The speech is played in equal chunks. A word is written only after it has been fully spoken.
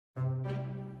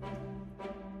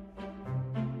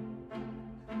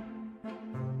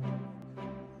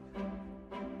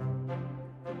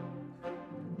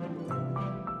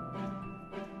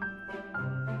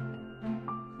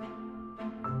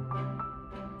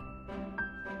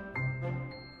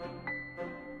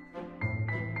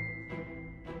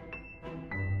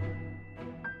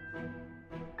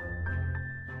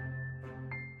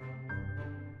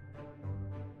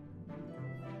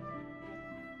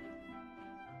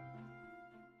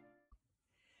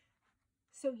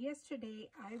So yesterday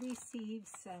I received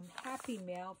some happy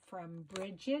mail from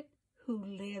Bridget, who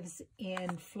lives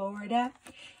in Florida,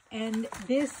 and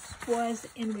this was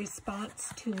in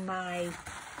response to my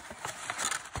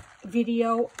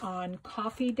video on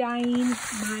coffee dyeing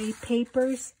my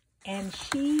papers, and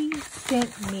she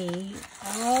sent me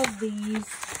all these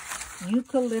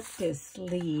eucalyptus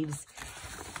leaves.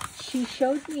 She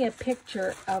showed me a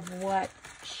picture of what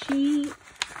she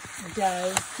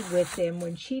does with them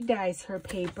when she dyes her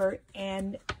paper,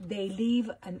 and they leave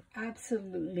an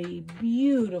absolutely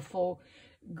beautiful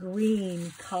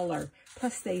green color.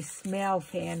 Plus they smell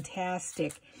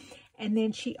fantastic. And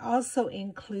then she also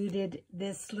included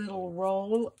this little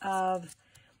roll of,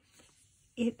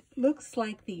 it looks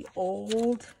like the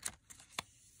old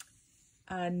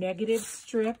negative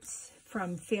strips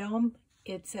from film.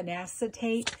 It's an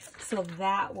acetate, so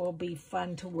that will be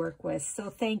fun to work with. So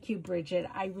thank you, Bridget.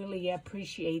 I really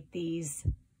appreciate these.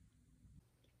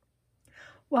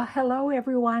 Well, hello,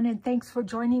 everyone, and thanks for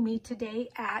joining me today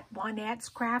at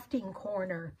Juanette's Crafting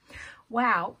Corner.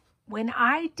 Wow, when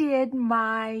I did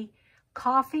my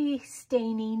coffee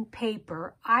staining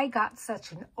paper, I got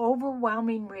such an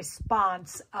overwhelming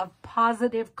response of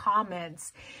positive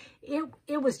comments.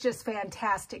 It was just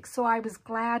fantastic. So I was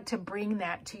glad to bring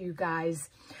that to you guys.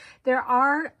 There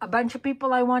are a bunch of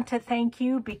people I want to thank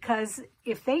you, because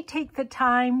if they take the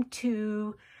time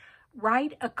to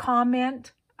write a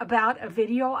comment about a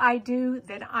video I do,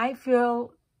 then I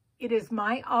feel it is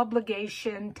my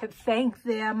obligation to thank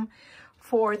them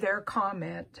for their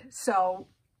comment. So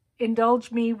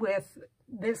indulge me with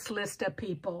this list of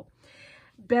people.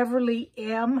 Beverly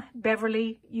M.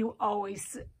 Beverly, you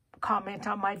always comment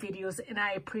on my videos, and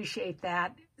I appreciate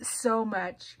that so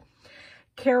much.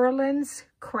 Carolyn's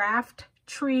Craft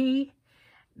Tree,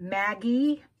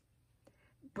 Maggie,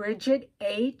 Bridget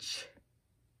H.,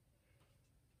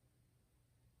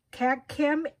 Cat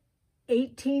Kim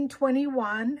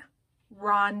 1821,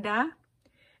 Rhonda,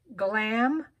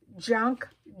 Glam Junk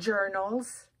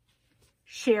Journals,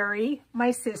 Sherry,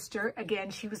 my sister. Again,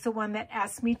 she was the one that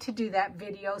asked me to do that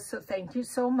video, so thank you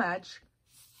so much.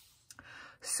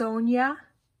 Sonia,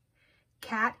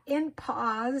 Cat in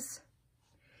Paws,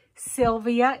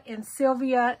 Sylvia, and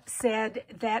Sylvia said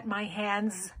that my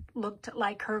hands looked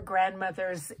like her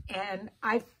grandmother's, and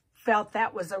I felt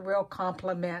that was a real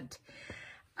compliment,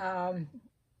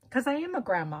 because I am a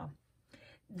grandma.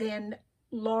 Then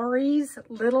Lori's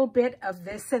Little Bit of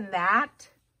This and That,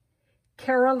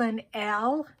 Carolyn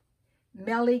L.,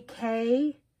 Melly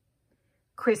K.,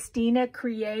 Christina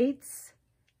Creates,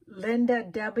 Linda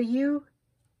W.,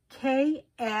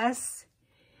 K.S.,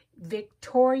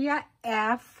 Victoria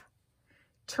F.,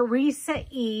 Teresa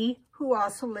E., who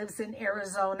also lives in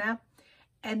Arizona,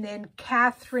 and then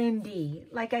Catherine D.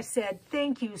 Like I said,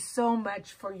 thank you so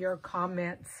much for your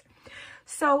comments.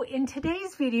 So in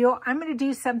today's video, I'm going to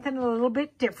do something a little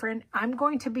bit different. I'm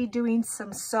going to be doing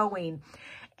some sewing.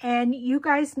 And you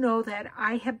guys know that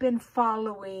I have been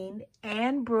following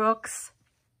Ann Brooks'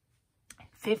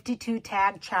 52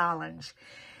 Tag Challenge.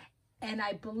 And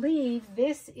I believe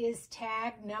this is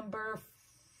tag number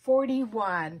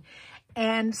 41.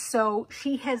 And so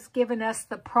she has given us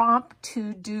the prompt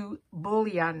to do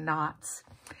bullion knots.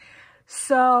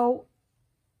 So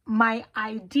my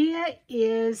idea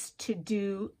is to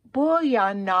do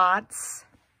bullion knots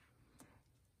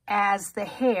as the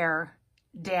hair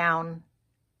down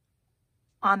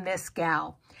on this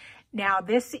gal. Now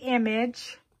this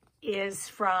image is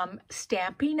from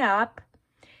Stampin' Up,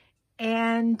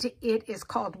 and it is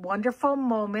called Wonderful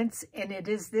Moments, and it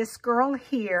is this girl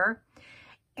here.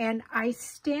 And I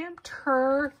stamped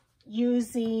her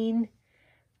using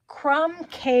crumb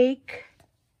cake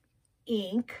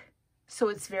ink, so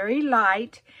it's very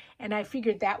light, and I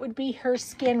figured that would be her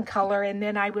skin color, and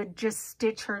then I would just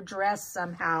stitch her dress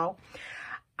somehow.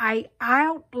 I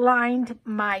outlined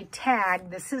my tag,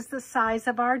 this is the size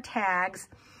of our tags,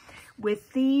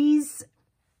 with these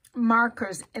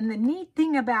markers. And the neat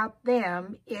thing about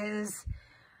them is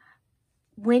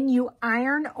when you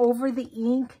iron over the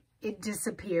ink, it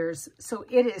disappears. So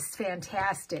it is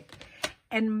fantastic.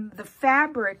 And the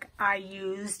fabric I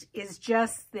used is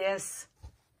just this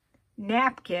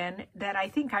napkin that I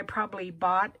think I probably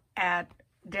bought at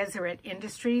Deseret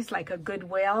Industries, like a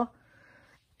Goodwill.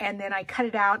 And then I cut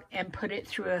it out and put it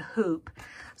through a hoop.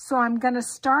 So I'm going to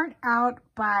start out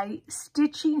by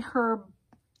stitching her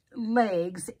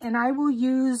legs, and I will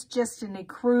use just an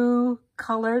ecru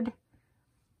colored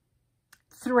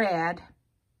thread,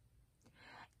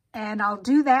 and I'll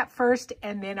do that first,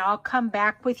 and then I'll come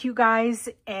back with you guys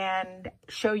and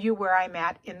show you where I'm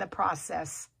at in the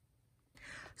process.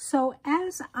 So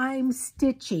as I'm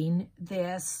stitching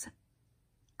this,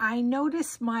 I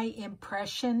notice my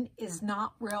impression is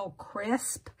not real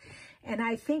crisp, and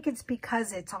I think it's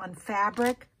because it's on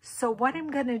fabric. So what I'm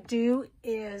going to do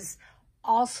is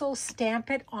also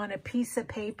stamp it on a piece of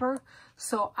paper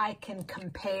so I can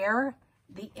compare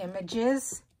the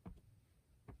images.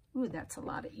 Ooh, that's a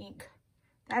lot of ink.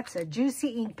 That's a juicy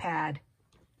ink pad.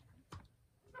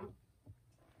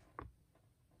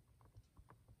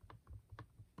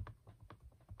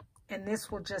 And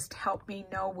this will just help me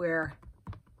know where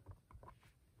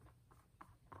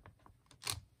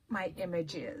my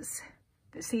image is.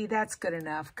 See, that's good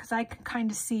enough because I can kind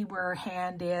of see where her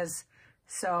hand is,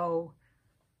 so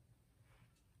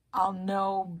I'll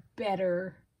know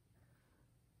better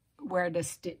where to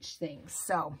stitch things.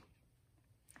 So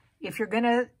if you're going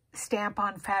to stamp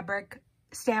on fabric,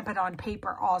 stamp it on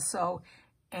paper also,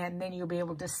 and then you'll be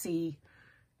able to see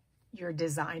your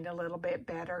design a little bit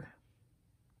better.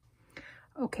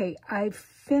 Okay, I've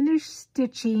finished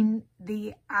stitching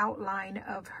the outline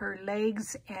of her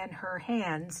legs and her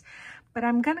hands, but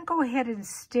I'm going to go ahead and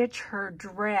stitch her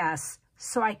dress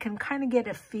so I can kind of get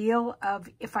a feel of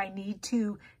if I need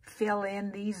to fill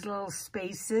in these little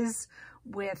spaces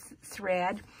with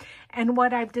thread. And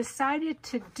what I've decided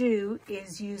to do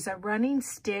is use a running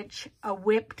stitch, a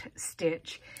whipped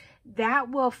stitch.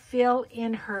 That will fill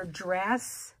in her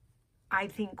dress, I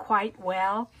think, quite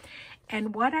well.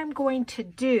 And what I'm going to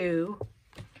do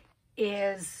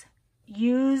is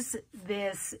use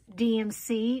this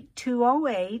DMC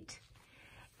 208,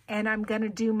 and I'm going to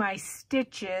do my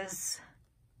stitches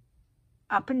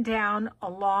up and down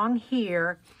along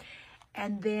here.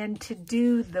 And then to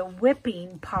do the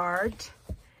whipping part,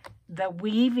 the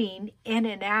weaving in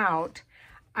and out,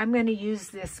 I'm going to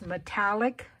use this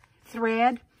metallic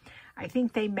thread. I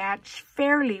think they match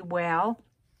fairly well.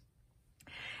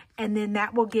 And then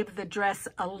that will give the dress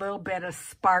a little bit of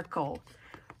sparkle.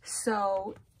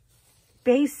 So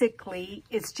basically,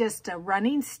 it's just a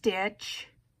running stitch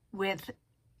with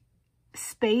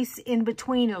space in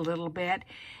between a little bit.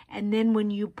 And then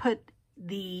when you put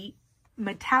the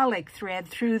metallic thread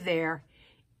through there,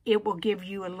 it will give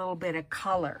you a little bit of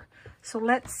color. So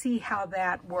let's see how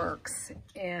that works.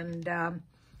 And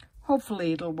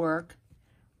hopefully it'll work.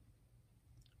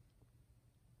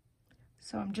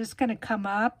 So I'm just going to come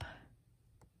up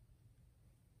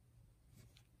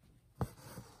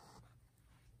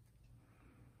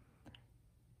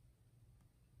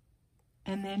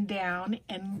and then down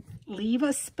and leave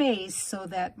a space so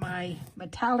that my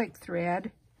metallic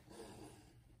thread,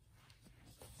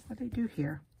 what did I do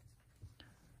here?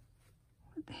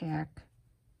 What the heck?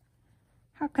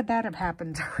 How could that have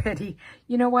happened already?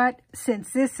 You know what?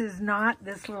 Since this is not,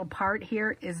 this little part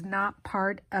here is not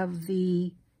part of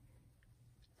the,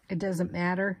 it doesn't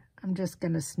matter. I'm just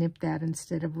going to snip that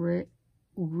instead of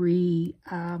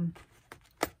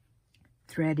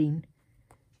threading.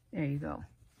 There you go.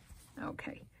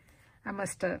 Okay. I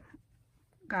must have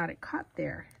got it caught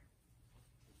there.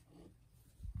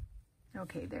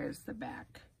 Okay, there's the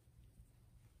back.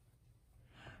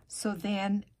 So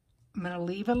then I'm going to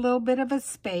leave a little bit of a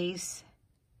space.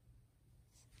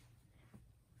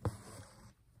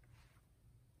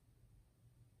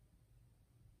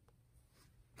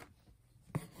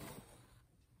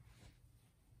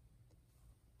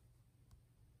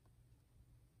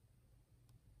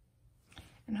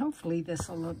 And hopefully this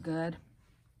will look good.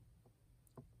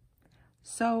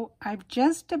 So I've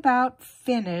just about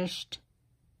finished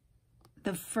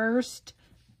the first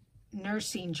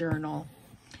nursing journal.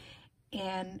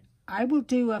 And I will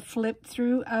do a flip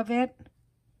through of it.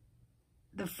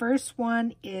 The first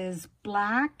one is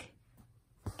black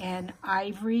and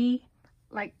ivory,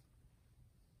 like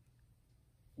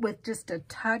with just a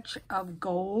touch of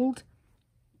gold.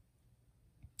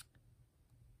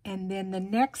 And then the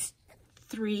next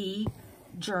 3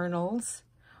 journals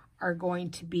are going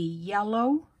to be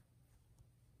yellow,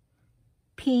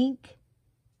 pink,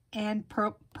 and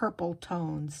purple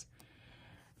tones.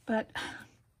 But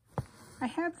I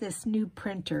have this new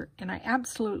printer and I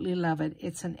absolutely love it.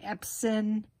 It's an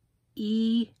Epson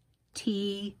ET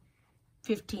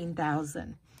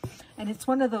 15,000. And it's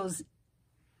one of those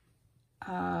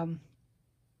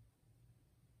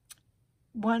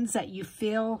ones that you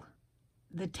fill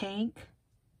the tank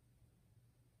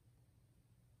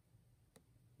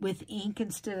with ink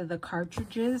instead of the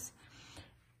cartridges,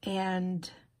 and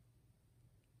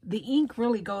the ink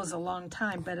really goes a long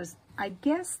time, but I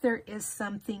guess there is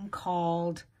something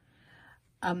called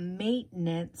a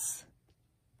maintenance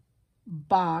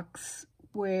box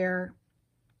where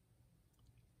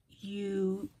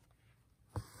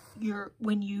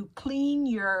when you clean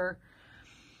your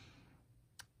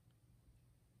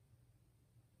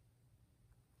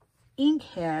ink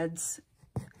heads,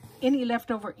 any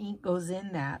leftover ink goes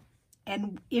in that.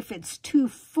 And if it's too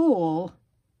full,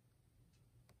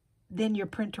 then your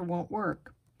printer won't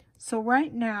work. So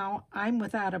right now, I'm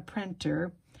without a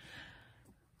printer.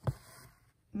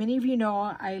 Many of you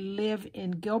know I live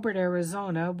in Gilbert,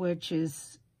 Arizona, which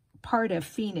is part of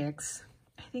Phoenix.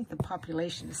 I think the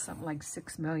population is something like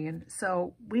 6 million.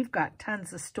 So we've got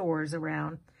tons of stores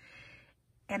around.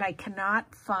 And I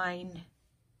cannot find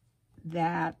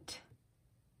that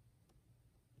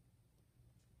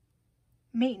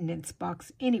maintenance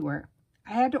box anywhere.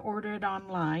 I had to order it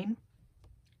online.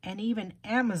 And even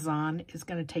Amazon is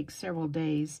going to take several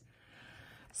days.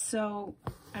 So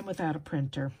I'm without a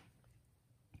printer.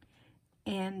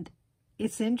 And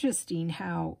it's interesting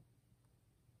how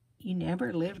you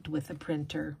never lived with a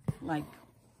printer like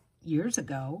years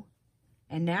ago.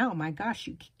 And now, my gosh,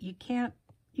 you can't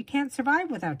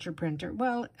survive without your printer.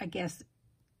 Well, I guess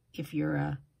if you're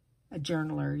a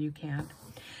journaler, you can't.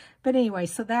 But anyway,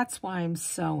 so that's why I'm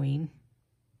sewing.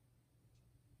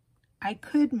 I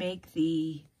could make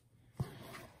the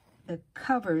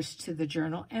covers to the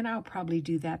journal, and I'll probably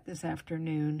do that this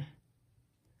afternoon.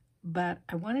 But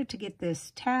I wanted to get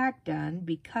this tag done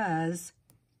because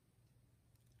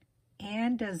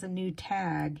Anne does a new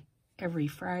tag every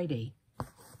Friday.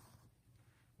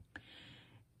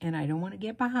 And I don't want to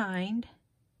get behind.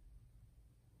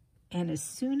 And as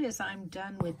soon as I'm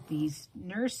done with these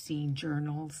nursing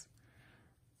journals,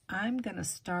 I'm going to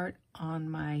start on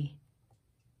my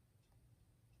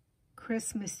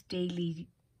Christmas daily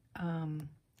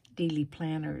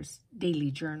planners,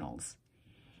 daily journals.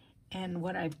 And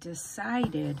what I've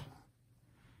decided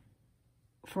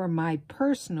for my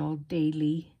personal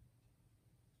daily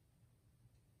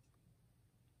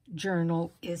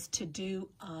journal is to do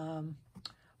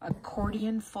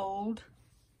accordion fold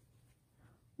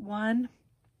one.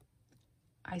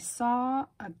 I saw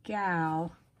a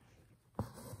gal,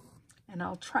 and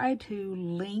I'll try to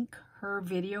link her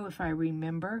video if I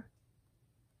remember.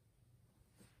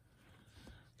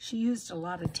 She used a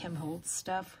lot of Tim Holtz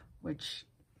stuff, which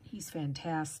he's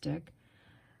fantastic.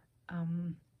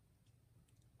 And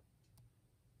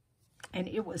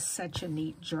it was such a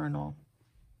neat journal.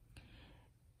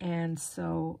 And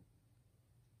so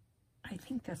I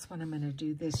think that's what I'm going to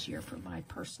do this year for my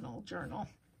personal journal.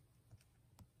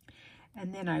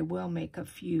 And then I will make a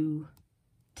few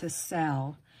to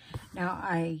sell. Now,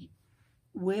 I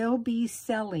will be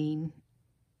selling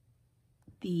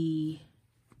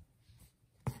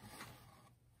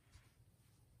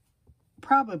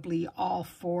probably all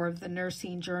 4 of the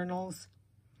nursing journals.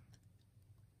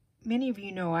 Many of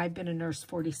you know I've been a nurse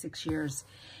 46 years.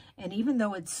 And even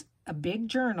though it's a big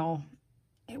journal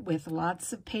with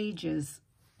lots of pages,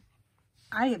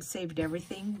 I have saved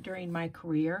everything during my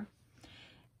career.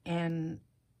 And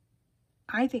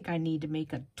I think I need to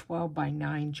make a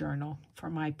 12x9 journal for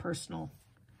my personal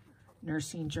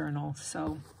nursing journal.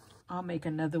 So I'll make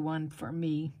another one for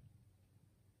me.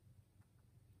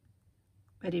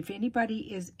 But if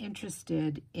anybody is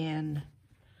interested in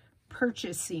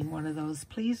purchasing one of those,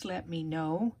 please let me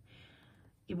know.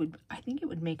 I think it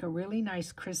would make a really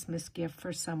nice Christmas gift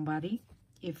for somebody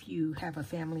if you have a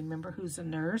family member who's a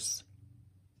nurse.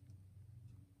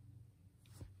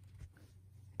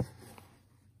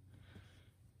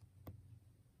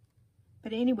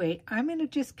 But anyway, I'm going to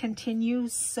just continue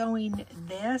sewing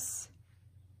this,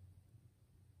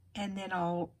 and then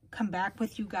I'll come back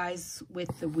with you guys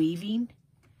with the weaving,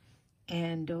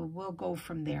 and we'll go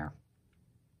from there.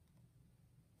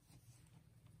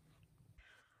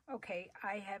 Okay,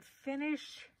 I have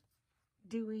finished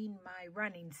doing my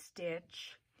running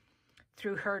stitch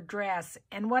through her dress,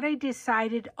 and what I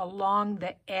decided along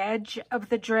the edge of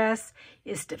the dress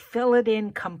is to fill it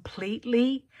in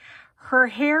completely. Her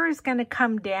hair is going to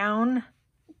come down,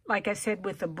 like I said,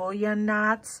 with the bullion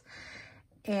knots,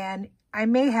 and I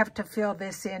may have to fill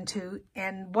this in too.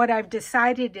 And what I've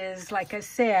decided is, like I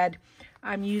said,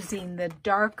 I'm using the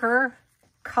darker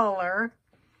color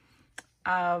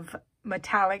of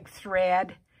metallic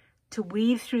thread to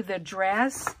weave through the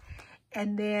dress.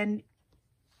 And then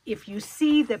if you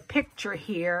see the picture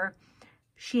here,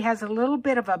 she has a little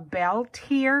bit of a belt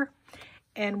here.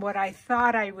 And what I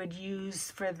thought I would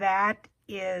use for that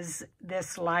is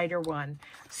this lighter one.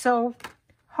 So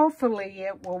hopefully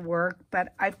it will work,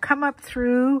 but I've come up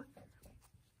through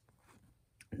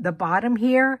the bottom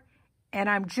here, and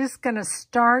I'm just going to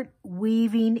start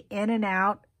weaving in and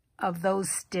out of those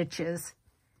stitches.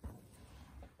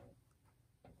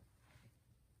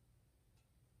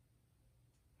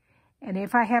 And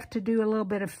if I have to do a little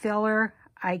bit of filler,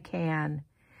 I can.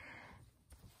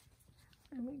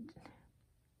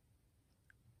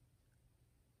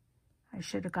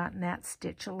 should have gotten that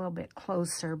stitch a little bit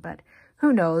closer, but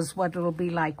who knows what it'll be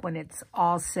like when it's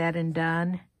all said and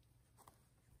done.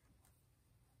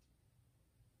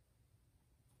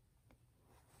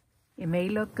 It may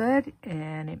look good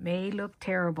and it may look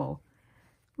terrible.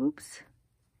 Oops.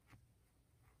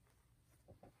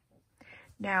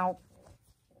 Now,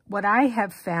 what I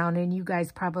have found, and you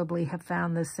guys probably have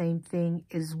found the same thing,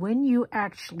 is when you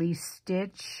actually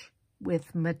stitch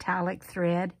with metallic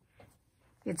thread,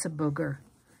 it's a booger.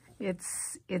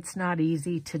 It's not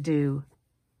easy to do.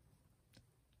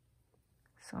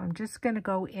 So I'm just going to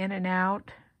go in and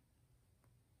out.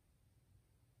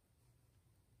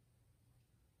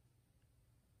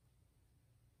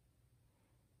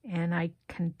 And I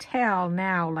can tell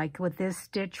now, like with this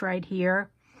stitch right here,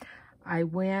 I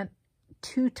went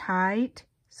too tight,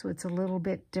 so it's a little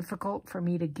bit difficult for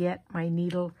me to get my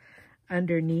needle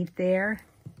underneath there.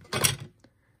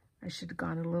 I should have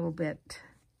gone a little bit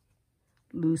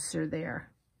looser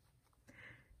there.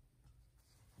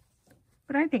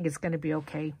 But I think it's going to be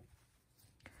okay.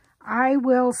 I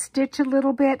will stitch a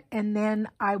little bit and then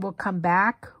I will come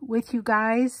back with you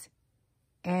guys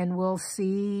and we'll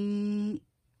see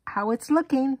how it's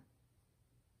looking.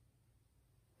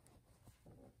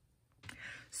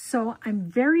 So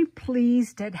I'm very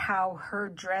pleased at how her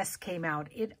dress came out.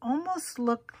 It almost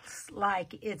looks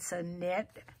like it's a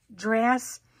knit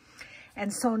dress.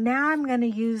 And so now I'm going to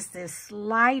use this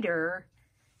lighter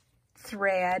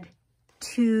thread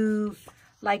to,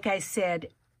 like I said,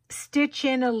 stitch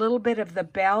in a little bit of the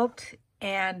belt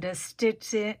and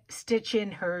stitch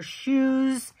in her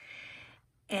shoes.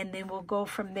 And then we'll go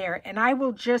from there. And I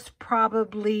will just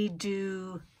probably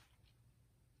do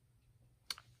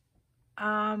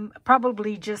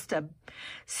probably just a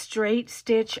straight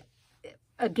stitch.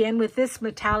 Again, with this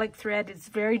metallic thread, it's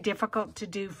very difficult to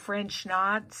do French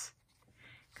knots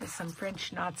because some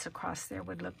French knots across there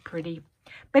would look pretty.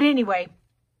 But anyway,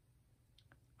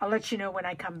 I'll let you know when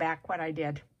I come back what I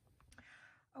did.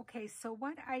 Okay, so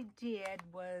what I did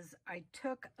was I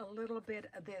took a little bit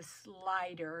of this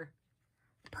lighter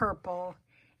purple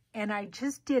and I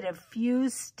just did a few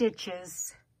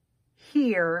stitches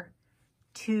here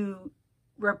to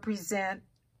represent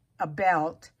a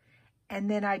belt, and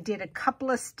then I did a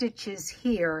couple of stitches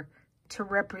here to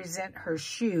represent her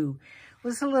shoe. It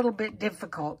was a little bit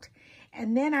difficult.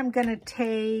 And then I'm going to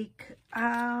take,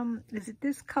 is it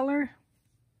this color?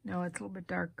 No, it's a little bit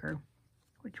darker.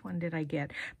 Which one did I get?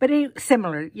 But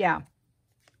similar, yeah.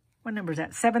 What number is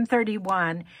that?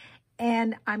 731.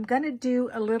 And I'm going to do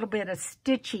a little bit of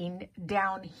stitching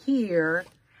down here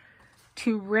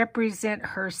to represent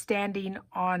her standing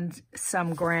on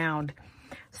some ground.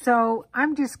 So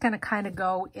I'm just going to kind of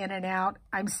go in and out.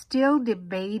 I'm still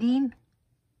debating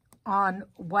on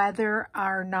whether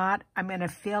or not I'm going to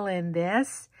fill in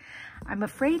this. I'm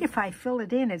afraid if I fill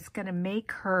it in, it's going to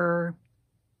make her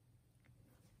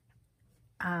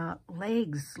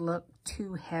legs look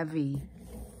too heavy.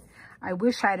 I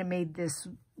wish I'd have made this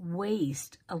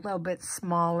waist a little bit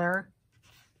smaller,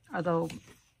 although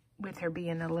with her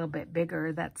being a little bit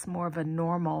bigger, that's more of a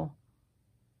normal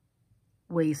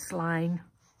waistline.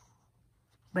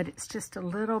 But it's just a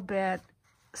little bit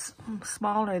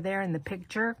smaller there in the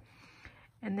picture.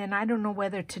 And then I don't know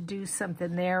whether to do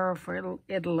something there or if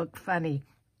it'll look funny.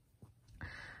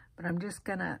 But I'm just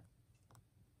going to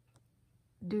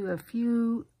do a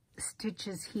few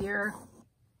stitches here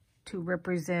to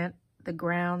represent the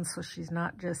ground so she's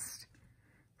not just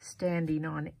standing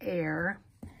on air.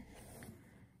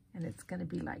 And it's going to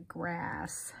be like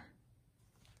grass.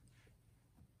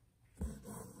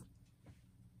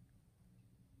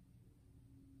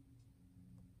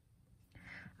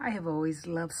 I have always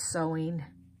loved sewing.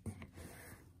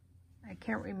 I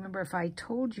can't remember if I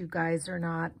told you guys or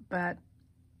not, but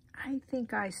I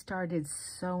think I started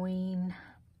sewing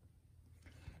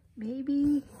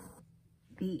maybe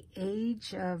the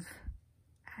age of,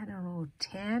 I don't know,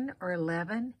 10 or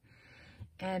 11.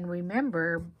 And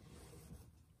remember,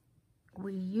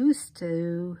 we used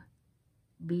to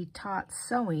be taught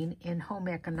sewing in home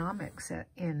economics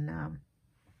in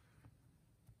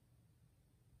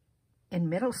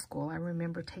middle school. I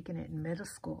remember taking it in middle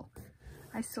school.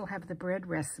 I still have the bread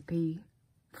recipe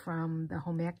from the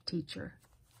home ec teacher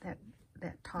that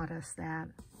taught us that.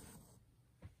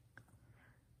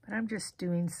 But I'm just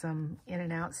doing some in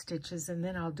and out stitches, and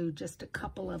then I'll do just a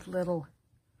couple of little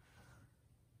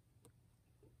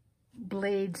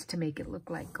blades to make it look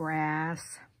like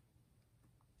grass.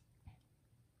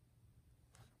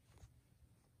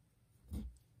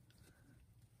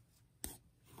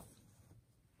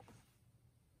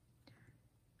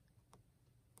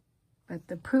 But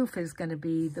the proof is going to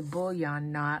be the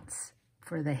bullion knots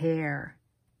for the hair.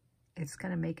 It's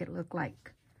going to make it look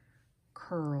like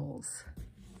curls.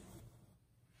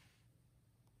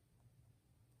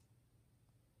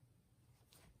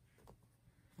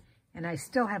 And I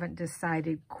still haven't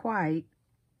decided quite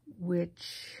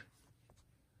which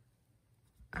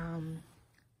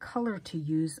color to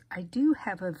use. I do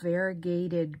have a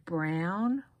variegated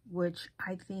brown, which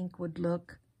I think would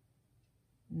look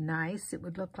nice. It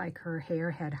would look like her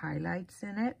hair had highlights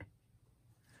in it.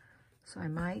 So I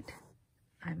might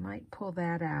pull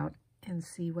that out and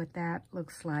see what that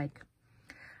looks like.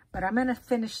 But I'm going to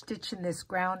finish stitching this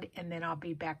ground and then I'll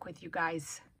be back with you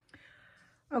guys.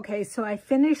 Okay, so I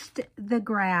finished the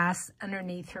grass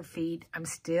underneath her feet. I'm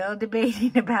still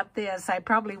debating about this. I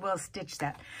probably will stitch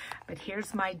that. But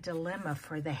here's my dilemma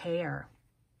for the hair.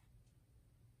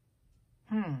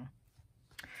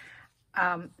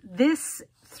 This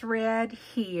thread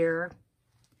here,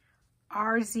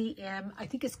 RZM, I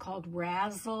think it's called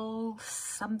Razzle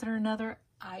something or another.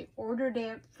 I ordered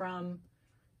it from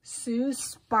Sue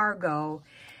Spargo,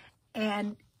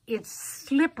 and it's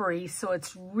slippery, so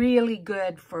it's really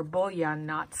good for bullion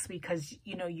knots because,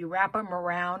 you know, you wrap them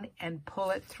around and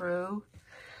pull it through.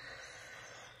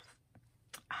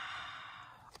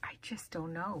 I just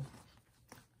don't know.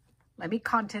 Let me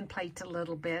contemplate a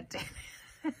little bit.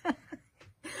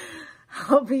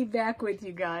 I'll be back with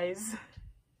you guys.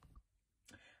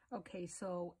 Okay,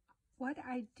 so what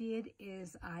I did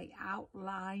is I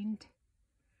outlined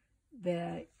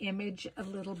the image a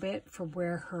little bit for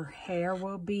where her hair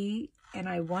will be, and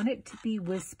I want it to be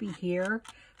wispy here,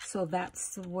 so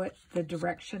that's what the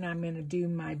direction I'm going to do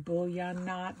my bullion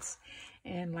knots.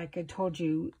 And like I told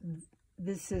you,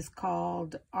 this is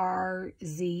called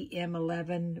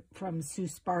RZM11 from Sue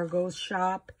Spargo's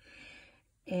shop.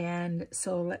 And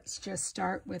so let's just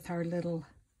start with our little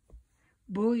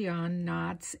bullion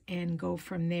knots and go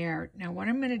from there. Now what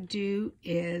I'm going to do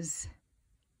is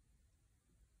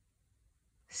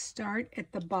start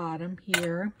at the bottom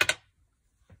here,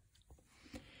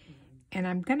 and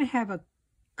I'm going to have a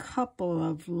couple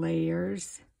of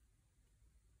layers.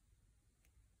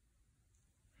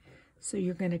 So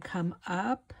you're going to come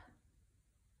up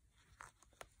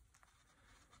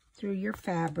through your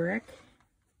fabric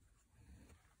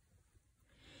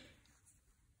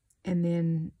and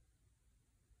then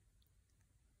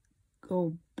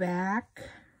go back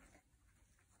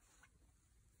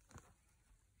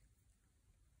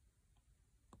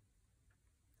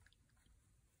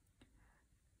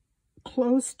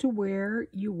close to where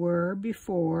you were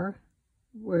before,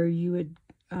 where you had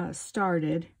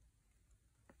started,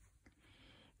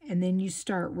 and then you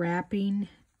start wrapping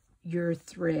your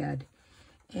thread.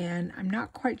 And I'm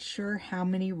not quite sure how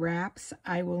many wraps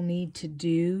I will need to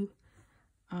do.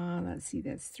 Let's see,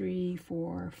 that's 3,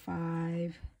 4,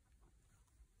 5,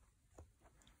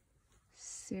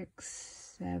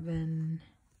 6, 7,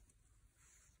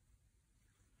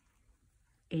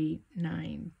 8,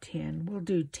 9, 10. We'll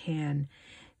do 10.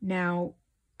 Now,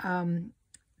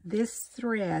 this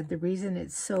thread, the reason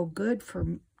it's so good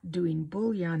for doing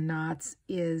bullion knots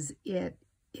is it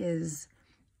is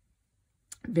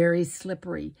very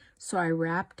slippery. So I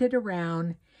wrapped it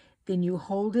around, then you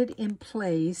hold it in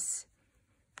place,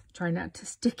 try not to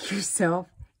stick yourself,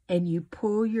 and you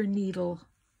pull your needle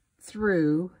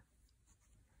through.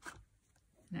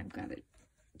 And I've got it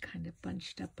kind of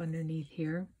bunched up underneath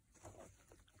here.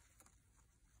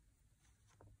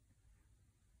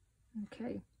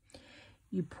 Okay,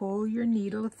 you pull your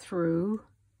needle through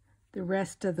the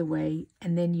rest of the way,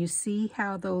 and then you see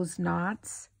how those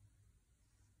knots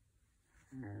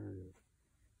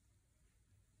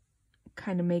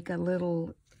kind of make a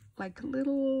little, like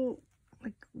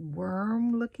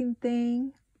worm looking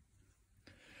thing.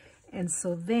 And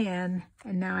so then,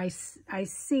 and now I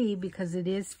see, because it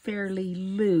is fairly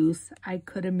loose, I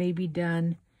could have maybe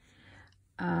done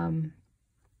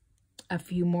a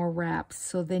few more wraps.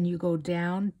 So then you go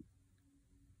down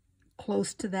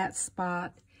close to that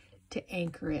spot to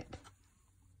anchor it.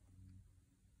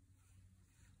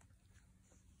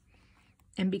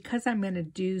 And because I'm going to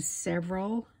do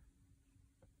several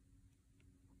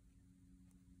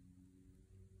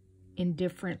in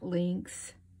different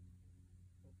lengths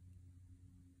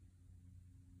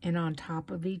and on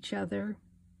top of each other,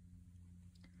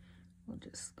 we'll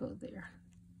just go there.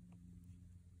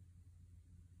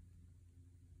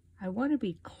 I want to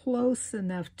be close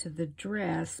enough to the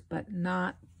dress, but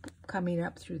not coming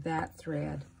up through that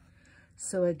thread.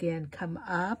 So again, come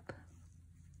up.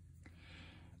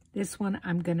 This one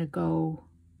I'm going to go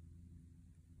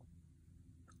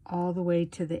all the way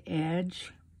to the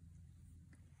edge,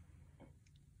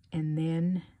 and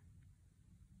then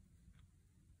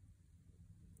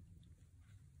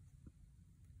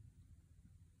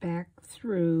back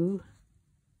through.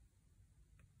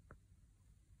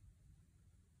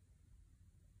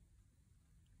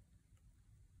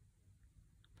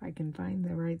 If I can find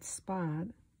the right spot.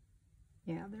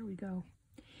 Yeah, there we go.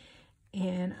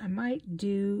 And I might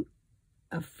do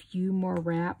a few more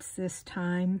wraps this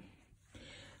time.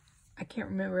 I can't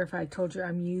remember if I told you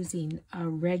I'm using a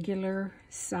regular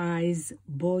size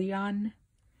Bullion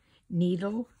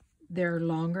needle. They're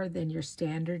longer than your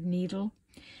standard needle.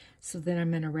 So then I'm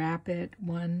going to wrap it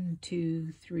 1,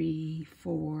 2, 3,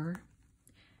 4,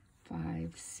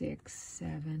 5, 6,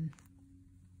 7,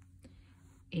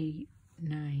 8,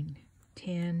 9,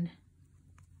 10,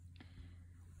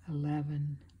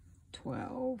 11,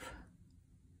 12,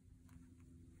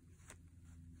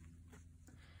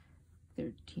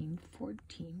 13,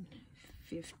 14,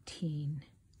 15.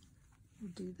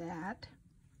 We'll do that.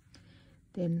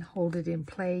 Then hold it in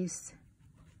place.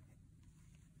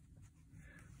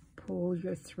 Pull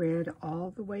your thread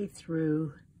all the way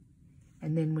through,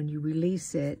 and then when you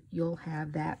release it, you'll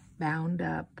have that bound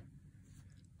up,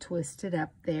 twisted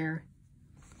up there,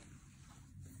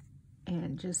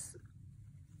 and just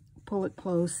pull it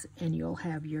close and you'll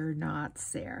have your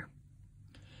knots there.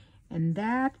 And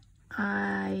that,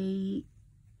 I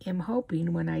am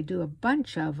hoping when I do a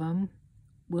bunch of them,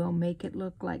 will make it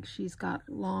look like she's got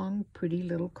long, pretty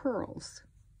little curls.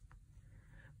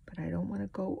 But I don't want to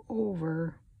go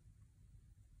over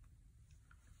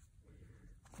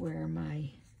where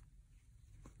my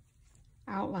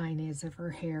outline is of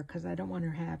her hair, because I don't want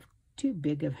her to have too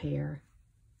big of hair.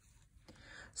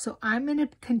 So I'm going to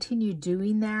continue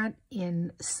doing that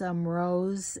in some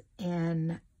rows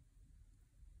and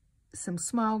some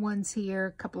small ones here,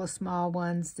 a couple of small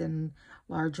ones, then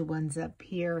larger ones up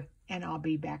here, and I'll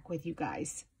be back with you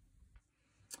guys.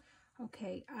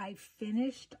 Okay, I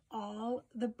finished all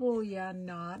the bullion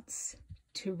knots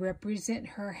to represent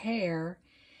her hair,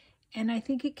 and I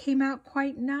think it came out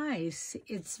quite nice.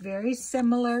 It's very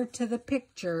similar to the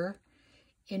picture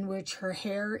in which her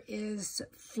hair is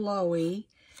flowy.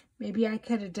 Maybe I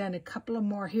could have done a couple of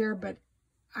more here, but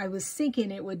I was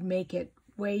thinking it would make it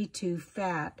way too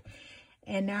fat.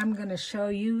 And now I'm going to show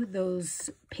you those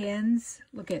pins.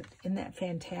 Look at, isn't that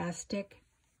fantastic?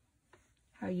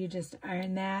 How you just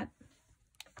iron that.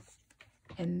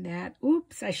 And that,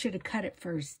 oops, I should have cut it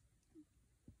first.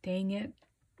 Dang it,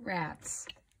 rats.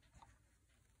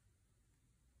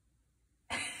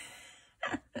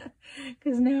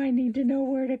 Because now I need to know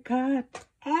where to cut.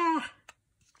 Ah!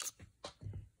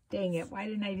 Dang it, why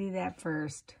didn't I do that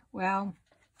first? Well,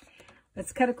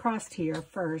 let's cut across here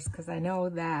first, because I know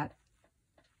that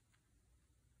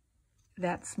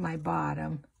that's my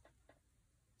bottom.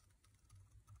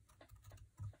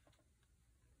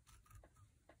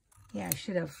 Yeah, I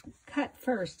should have cut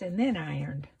first and then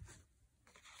ironed.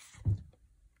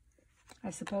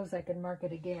 I suppose I could mark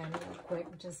it again real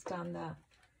quick, just on the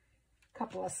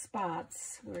couple of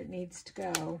spots where it needs to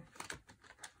go,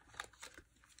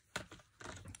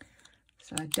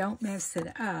 so I don't mess it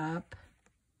up.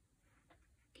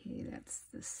 Okay, that's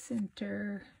the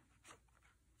center.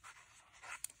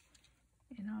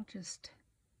 And I'll just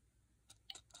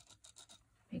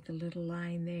make a little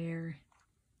line there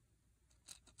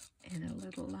and a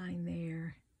little line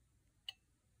there.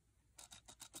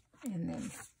 And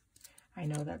then I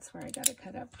know that's where I got to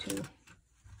cut up to.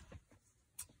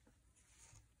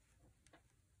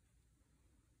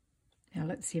 Now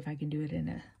let's see if I can do it in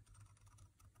a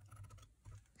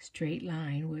straight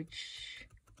line, which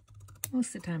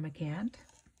most of the time I can't.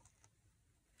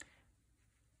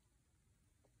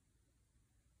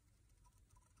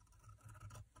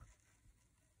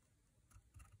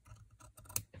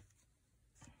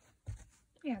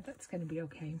 Yeah, that's going to be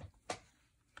okay.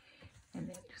 And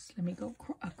then just let me go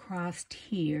across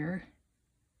here.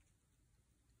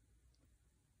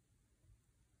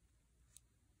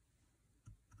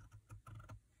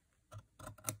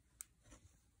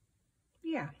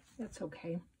 Yeah, that's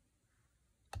okay.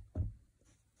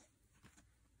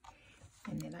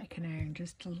 And then I can iron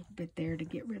just a little bit there to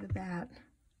get rid of that.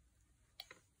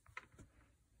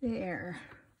 There.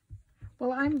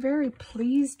 Well, I'm very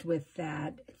pleased with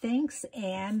that. Thanks,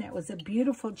 Anne. That was a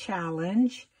beautiful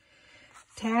challenge.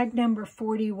 Tag number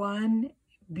 41,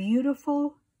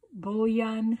 beautiful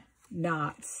bullion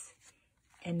knots.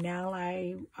 And now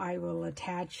I will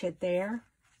attach it there,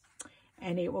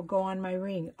 and it will go on my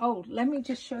ring. Oh, let me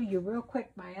just show you real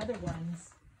quick my other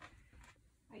ones.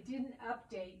 I didn't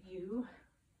update you.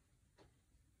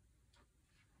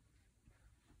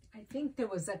 I think there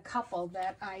was a couple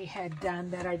that I had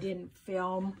done that I didn't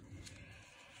film.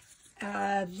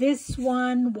 This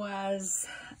one was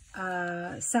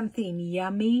something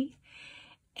yummy,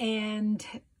 And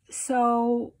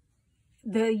so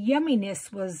the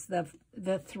yumminess was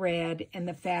the thread and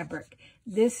the fabric.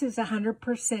 This is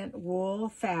 100% wool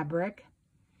fabric.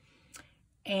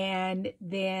 And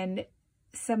then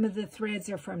some of the threads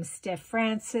are from Steph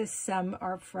Francis, some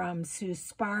are from Sue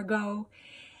Spargo.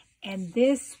 And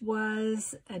this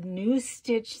was a new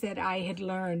stitch that I had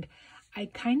learned. I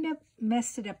kind of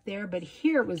messed it up there, but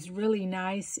here it was really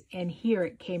nice, and here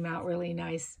it came out really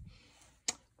nice.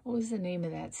 What was the name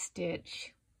of that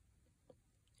stitch?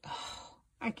 Oh,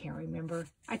 I can't remember.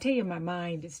 I tell you, my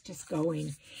mind is just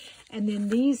going. And then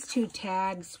these two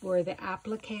tags were the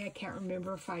applique. I can't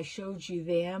remember if I showed you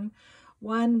them.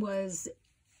 One was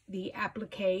the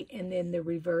applique and then the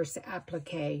reverse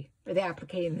applique, or the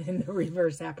applique and then the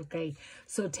reverse applique.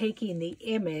 So taking the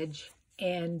image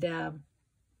and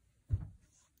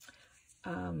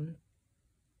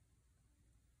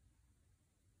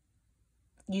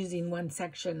using one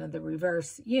section of the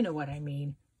reverse, you know what I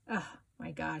mean. Oh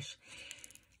my gosh.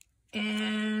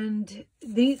 And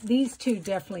these two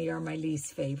definitely are my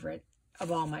least favorite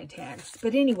of all my tags.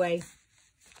 But anyway,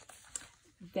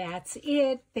 that's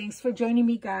it. Thanks for joining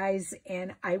me, guys,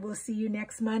 and I will see you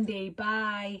next Monday.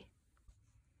 Bye.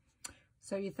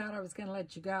 So you thought I was going to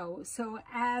let you go. So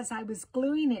as I was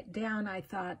gluing it down, I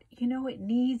thought, you know, it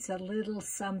needs a little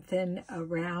something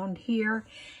around here.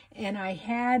 And I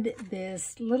had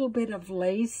this little bit of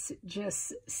lace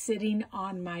just sitting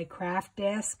on my craft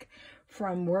desk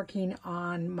from working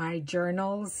on my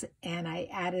journals. And I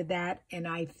added that, and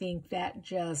I think that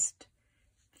just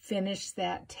finished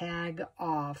that tag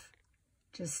off.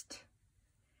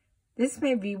 This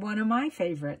may be one of my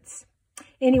favorites.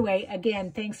 Anyway,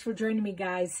 again, thanks for joining me,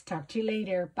 guys. Talk to you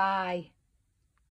later. Bye.